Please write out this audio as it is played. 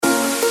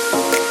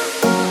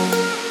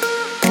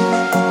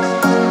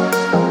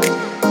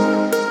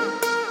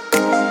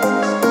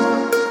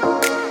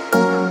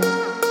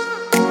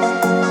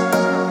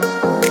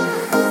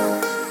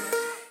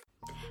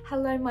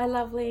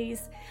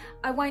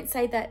I won't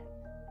say that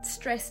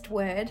stressed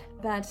word,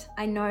 but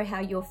I know how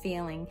you're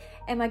feeling.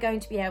 Am I going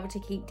to be able to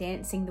keep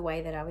dancing the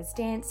way that I was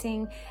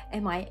dancing?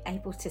 Am I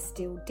able to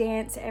still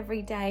dance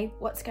every day?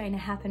 What's going to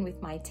happen with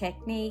my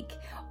technique?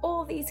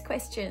 All these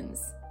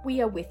questions.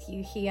 We are with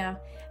you here.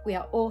 We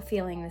are all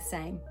feeling the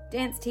same.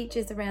 Dance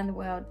teachers around the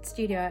world,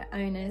 studio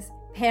owners,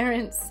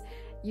 parents,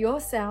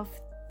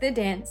 yourself, the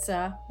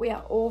dancer, we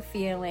are all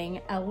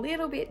feeling a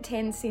little bit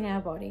tense in our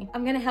body.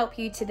 I'm going to help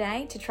you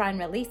today to try and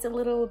release a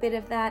little bit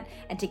of that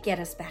and to get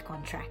us back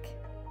on track.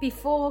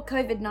 Before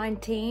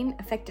COVID-19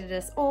 affected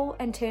us all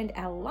and turned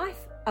our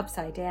life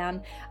upside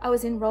down, I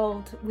was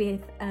enrolled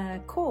with a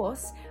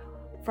course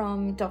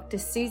from Dr.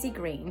 Susie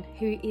Green,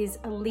 who is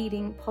a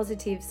leading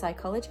positive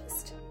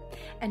psychologist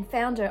and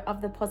founder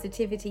of the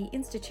Positivity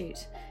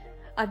Institute.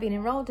 I've been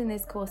enrolled in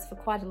this course for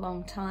quite a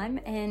long time,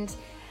 and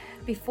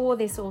before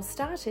this all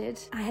started,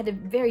 I had a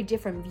very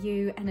different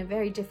view and a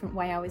very different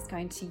way I was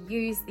going to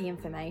use the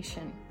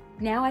information.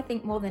 Now I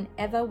think more than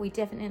ever, we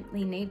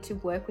definitely need to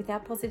work with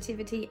our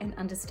positivity and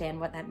understand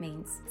what that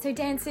means. So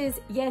dancers,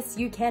 yes,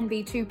 you can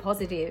be too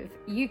positive.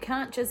 You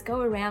can't just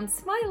go around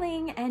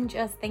smiling and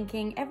just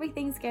thinking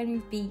everything's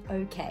going to be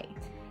okay.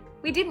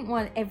 We didn't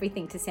want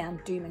everything to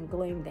sound doom and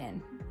gloom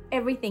then.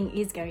 Everything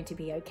is going to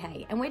be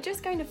okay, and we're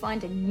just going to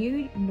find a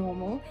new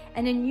normal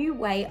and a new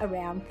way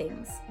around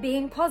things.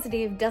 Being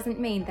positive doesn't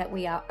mean that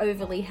we are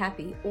overly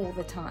happy all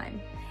the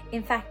time.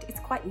 In fact, it's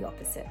quite the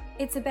opposite.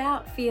 It's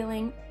about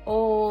feeling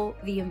all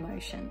the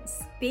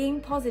emotions.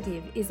 Being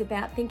positive is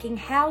about thinking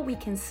how we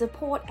can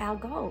support our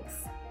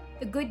goals.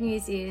 The good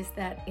news is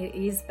that it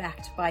is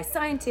backed by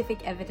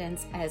scientific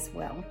evidence as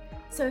well.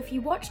 So if you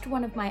watched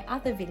one of my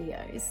other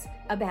videos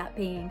about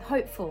being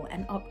hopeful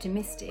and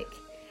optimistic,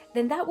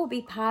 then that will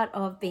be part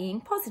of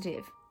being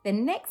positive. The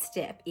next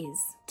step is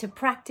to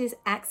practice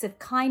acts of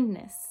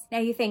kindness. Now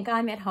you think,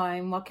 I'm at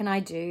home, what can I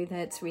do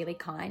that's really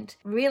kind?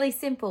 Really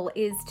simple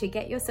is to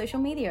get your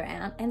social media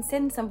out and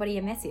send somebody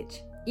a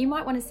message. You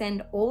might want to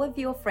send all of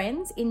your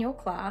friends in your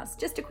class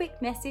just a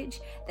quick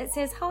message that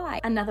says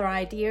hi. Another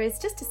idea is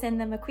just to send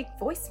them a quick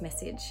voice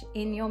message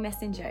in your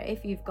messenger.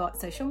 If you've got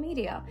social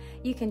media,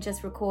 you can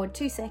just record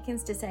 2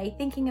 seconds to say,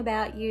 thinking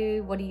about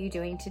you, what are you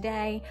doing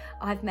today?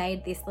 I've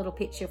made this little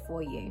picture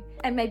for you.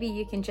 And maybe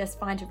you can just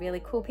find a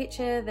really cool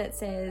picture that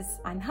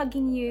says, I'm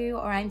hugging you,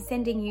 or I'm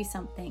sending you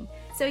something.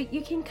 So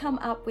you can come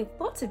up with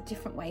lots of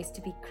different ways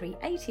to be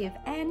creative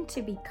and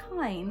to be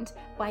kind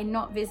by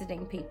not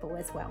visiting people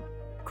as well.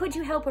 Could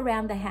you help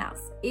around the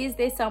house? Is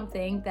there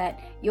something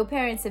that your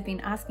parents have been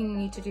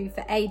asking you to do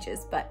for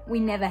ages, but we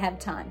never have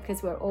time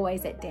because we're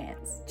always at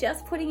dance?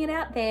 Just putting it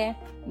out there.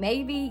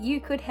 Maybe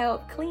you could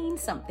help clean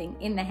something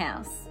in the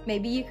house.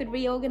 Maybe you could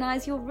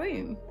reorganize your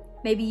room.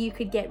 Maybe you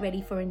could get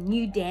ready for a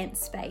new dance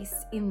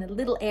space in the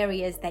little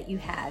areas that you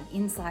have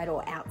inside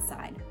or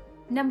outside.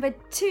 Number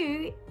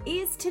 2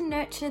 is to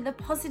nurture the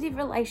positive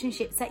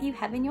relationships that you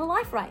have in your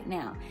life right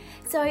now.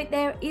 So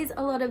there is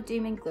a lot of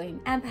doom and gloom,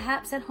 and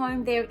perhaps at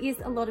home there is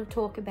a lot of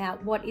talk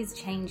about what is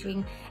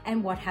changing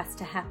and what has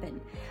to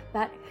happen.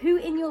 But who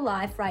in your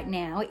life right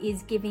now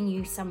is giving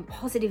you some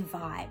positive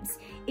vibes?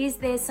 Is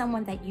there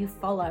someone that you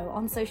follow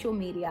on social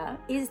media?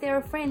 Is there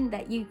a friend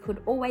that you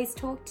could always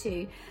talk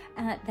to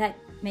that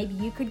maybe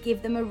you could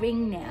give them a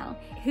ring now?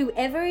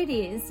 Whoever it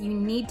is, you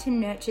need to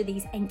nurture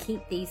these and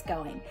keep these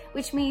going,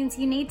 which means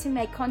you need to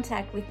make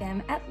contact with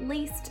them at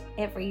least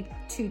every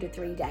 2 to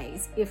 3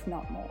 days, if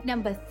not more.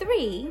 Number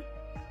 3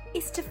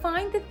 is to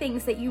find the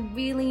things that you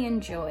really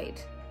enjoyed.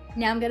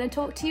 Now I'm going to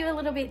talk to you a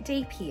little bit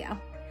deep here.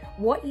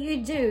 What you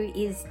do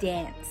is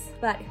dance,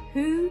 but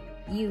who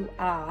you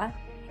are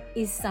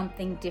is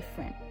something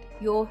different.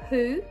 Your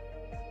who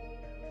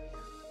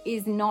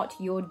is not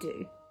your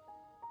do.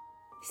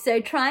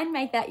 So try and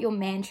make that your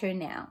mantra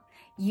now.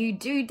 You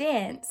do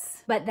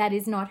dance, but that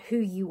is not who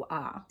you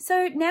are.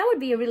 So now would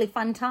be a really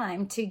fun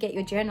time to get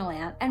your journal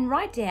out and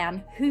write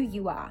down who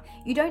you are.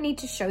 You don't need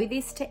to show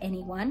this to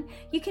anyone.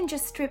 You can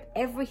just strip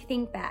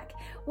everything back.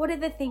 What are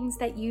the things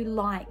that you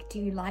like? Do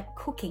you like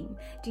cooking?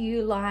 Did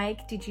you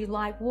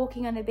like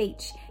walking on the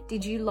beach?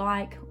 Did you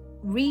like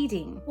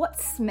reading? What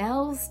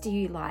smells do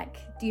you like?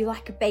 Do you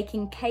like a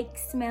baking cake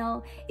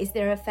smell? Is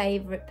there a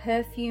favorite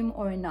perfume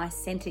or a nice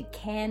scented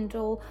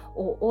candle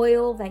or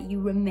oil that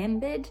you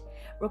remembered?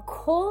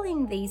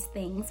 Recalling these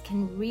things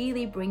can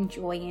really bring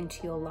joy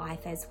into your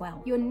life as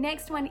well. Your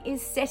next one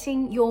is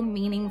setting your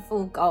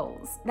meaningful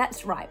goals.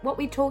 That's right, what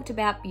we talked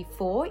about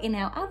before in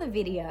our other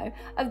video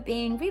of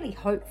being really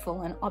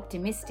hopeful and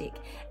optimistic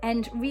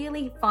and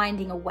really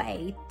finding a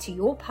way to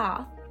your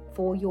path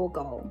for your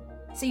goal.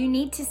 So you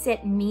need to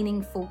set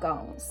meaningful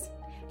goals.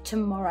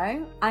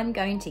 Tomorrow, I'm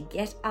going to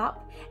get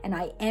up and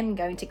I am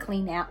going to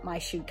clean out my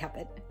shoe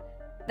cupboard.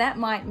 That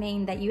might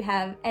mean that you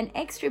have an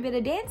extra bit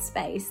of dance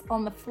space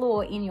on the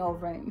floor in your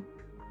room.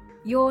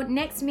 Your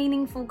next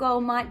meaningful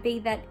goal might be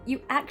that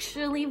you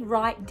actually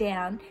write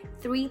down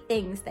 3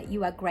 things that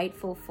you are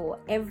grateful for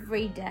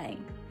every day.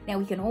 Now,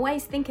 we can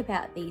always think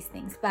about these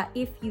things, but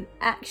if you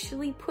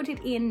actually put it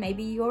in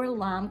maybe your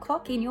alarm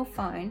clock in your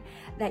phone,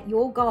 that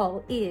your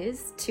goal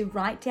is to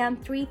write down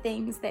 3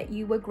 things that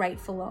you were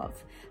grateful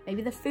of.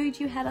 Maybe the food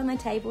you had on the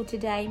table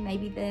today,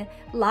 maybe the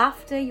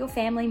laughter your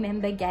family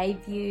member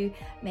gave you,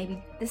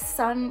 maybe the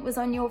sun was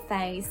on your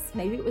face,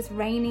 maybe it was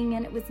raining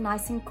and it was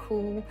nice and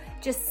cool,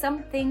 just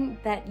something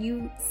that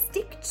you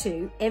stick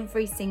to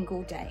every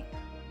single day.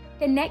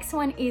 The next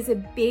one is a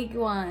big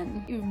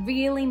one. You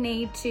really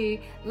need to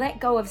let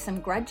go of some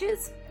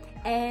grudges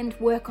and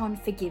work on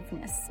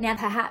forgiveness. Now,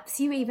 perhaps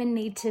you even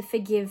need to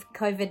forgive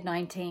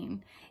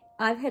COVID-19.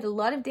 I've heard a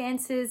lot of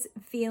dancers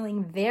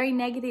feeling very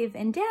negative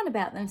and down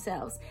about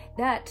themselves,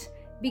 that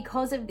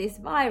because of this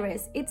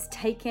virus, it's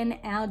taken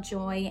our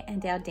joy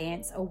and our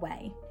dance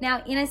away.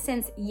 Now, in a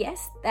sense,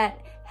 yes, that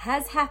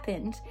has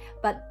happened,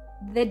 but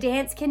the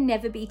dance can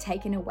never be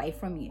taken away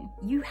from you.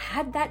 You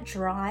had that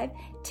drive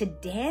to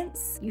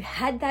dance. You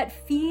had that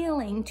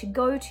feeling to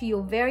go to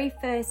your very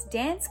first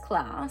dance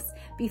class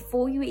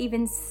before you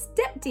even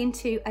stepped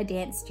into a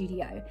dance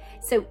studio.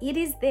 So it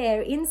is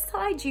there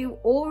inside you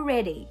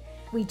already.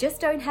 We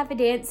just don't have a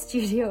dance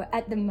studio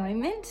at the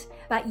moment,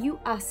 but you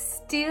are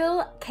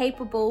still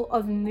capable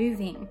of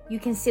moving. You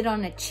can sit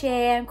on a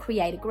chair,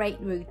 create a great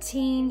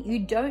routine. You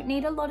don't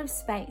need a lot of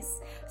space.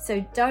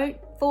 So don't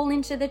fall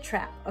into the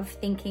trap of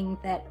thinking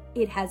that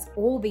it has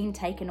all been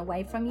taken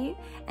away from you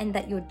and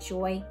that your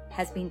joy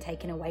has been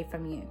taken away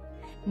from you.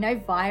 No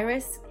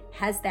virus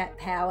has that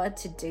power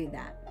to do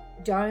that.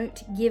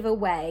 Don't give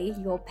away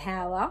your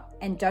power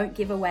and don't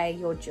give away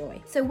your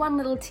joy. So one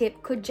little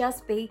tip could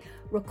just be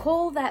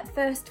recall that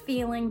first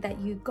feeling that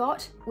you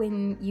got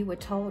when you were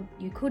told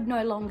you could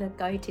no longer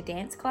go to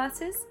dance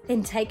classes.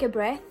 Then take a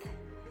breath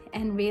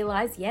and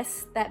realize,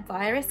 yes, that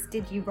virus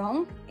did you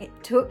wrong. It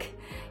took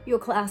your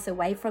class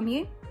away from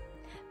you.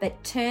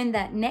 But turn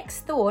that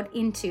next thought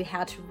into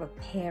how to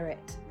repair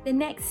it. The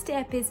next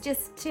step is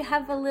just to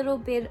have a little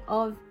bit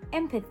of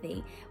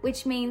empathy,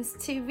 which means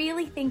to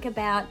really think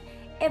about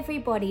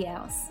everybody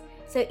else.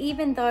 So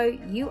even though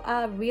you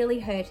are really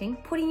hurting,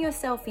 putting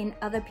yourself in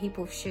other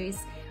people's shoes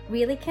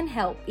really can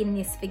help in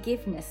this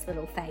forgiveness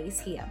little phase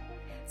here.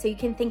 So you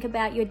can think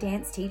about your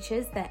dance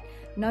teachers that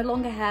no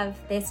longer have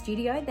their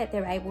studio that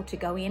they're able to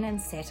go in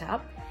and set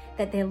up,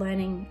 that they're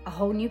learning a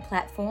whole new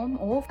platform,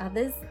 or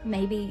others,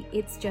 maybe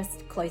it's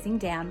just closing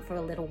down for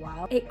a little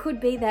while. It could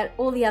be that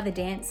all the other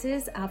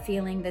dancers are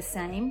feeling the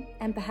same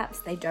and perhaps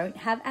they don't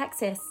have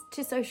access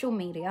to social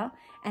media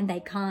and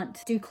they can't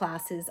do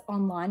classes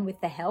online with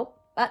the help,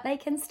 but they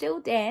can still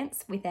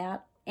dance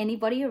without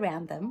anybody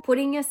around them.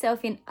 Putting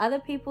yourself in other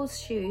people's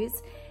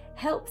shoes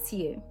helps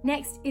you.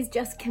 Next is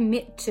just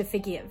commit to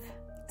forgive.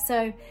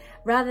 So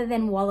rather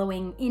than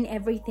wallowing in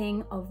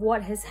everything of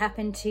what has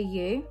happened to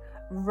you,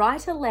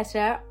 write a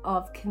letter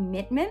of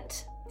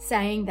commitment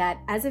saying that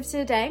as of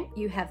today,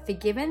 you have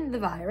forgiven the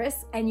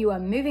virus and you are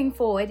moving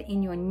forward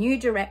in your new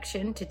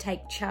direction to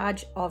take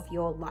charge of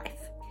your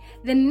life.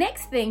 The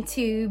next thing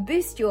to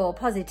boost your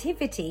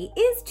positivity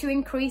is to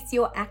increase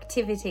your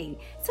activity.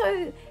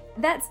 So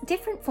that's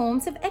different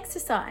forms of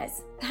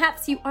exercise.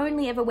 Perhaps you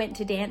only ever went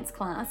to dance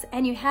class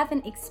and you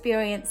haven't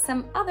experienced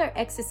some other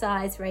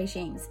exercise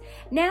regimes.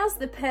 Now's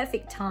the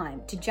perfect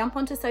time to jump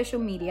onto social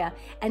media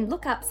and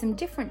look up some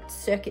different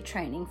circuit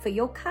training for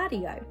your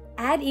cardio.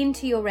 Add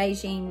into your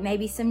regime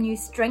maybe some new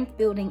strength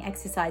building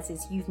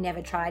exercises you've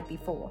never tried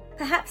before.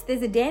 Perhaps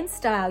there's a dance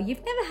style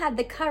you've never had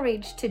the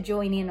courage to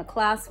join in a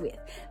class with,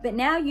 but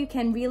now you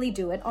can really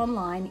do it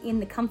online in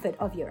the comfort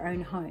of your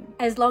own home.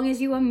 As long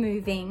as you are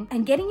moving,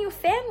 and getting your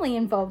family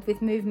involved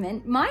with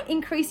movement might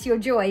increase your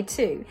joy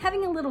too.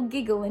 Having a little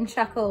giggle and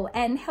chuckle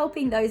and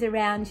helping those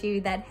around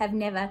you that have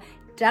never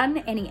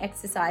done any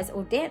exercise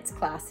or dance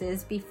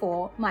classes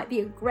before might be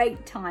a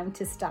great time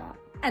to start.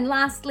 And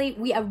lastly,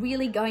 we are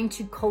really going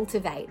to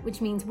cultivate,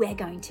 which means we're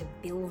going to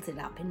build it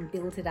up and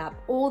build it up.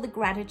 All the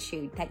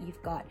gratitude that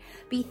you've got.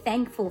 Be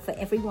thankful for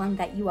everyone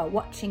that you are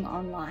watching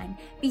online.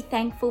 Be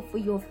thankful for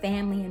your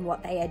family and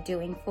what they are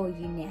doing for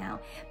you now.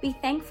 Be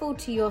thankful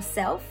to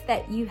yourself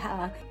that you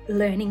are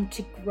learning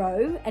to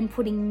grow and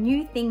putting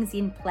new things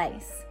in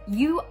place.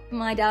 You,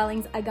 my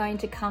darlings, are going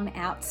to come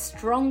out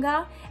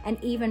stronger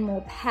and even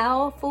more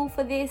powerful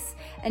for this,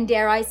 and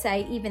dare I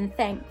say, even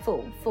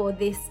thankful for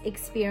this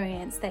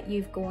experience that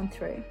you've gone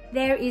through.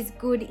 There is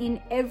good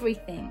in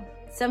everything.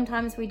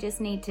 Sometimes we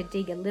just need to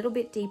dig a little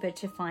bit deeper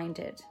to find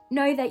it.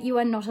 Know that you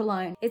are not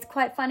alone. It's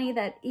quite funny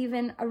that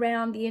even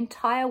around the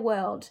entire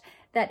world,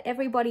 that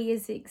everybody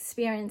is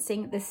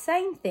experiencing the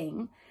same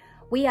thing.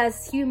 We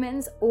as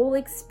humans all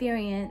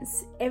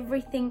experience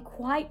everything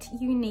quite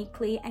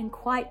uniquely and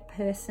quite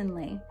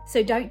personally.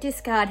 So don't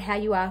discard how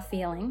you are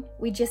feeling.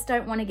 We just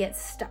don't want to get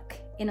stuck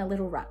in a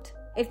little rut.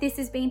 If this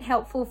has been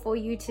helpful for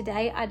you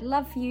today, I'd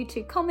love for you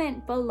to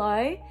comment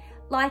below,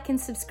 like and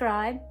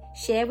subscribe,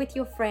 share with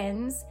your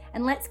friends,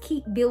 and let's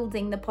keep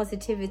building the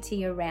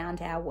positivity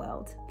around our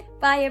world.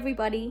 Bye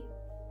everybody.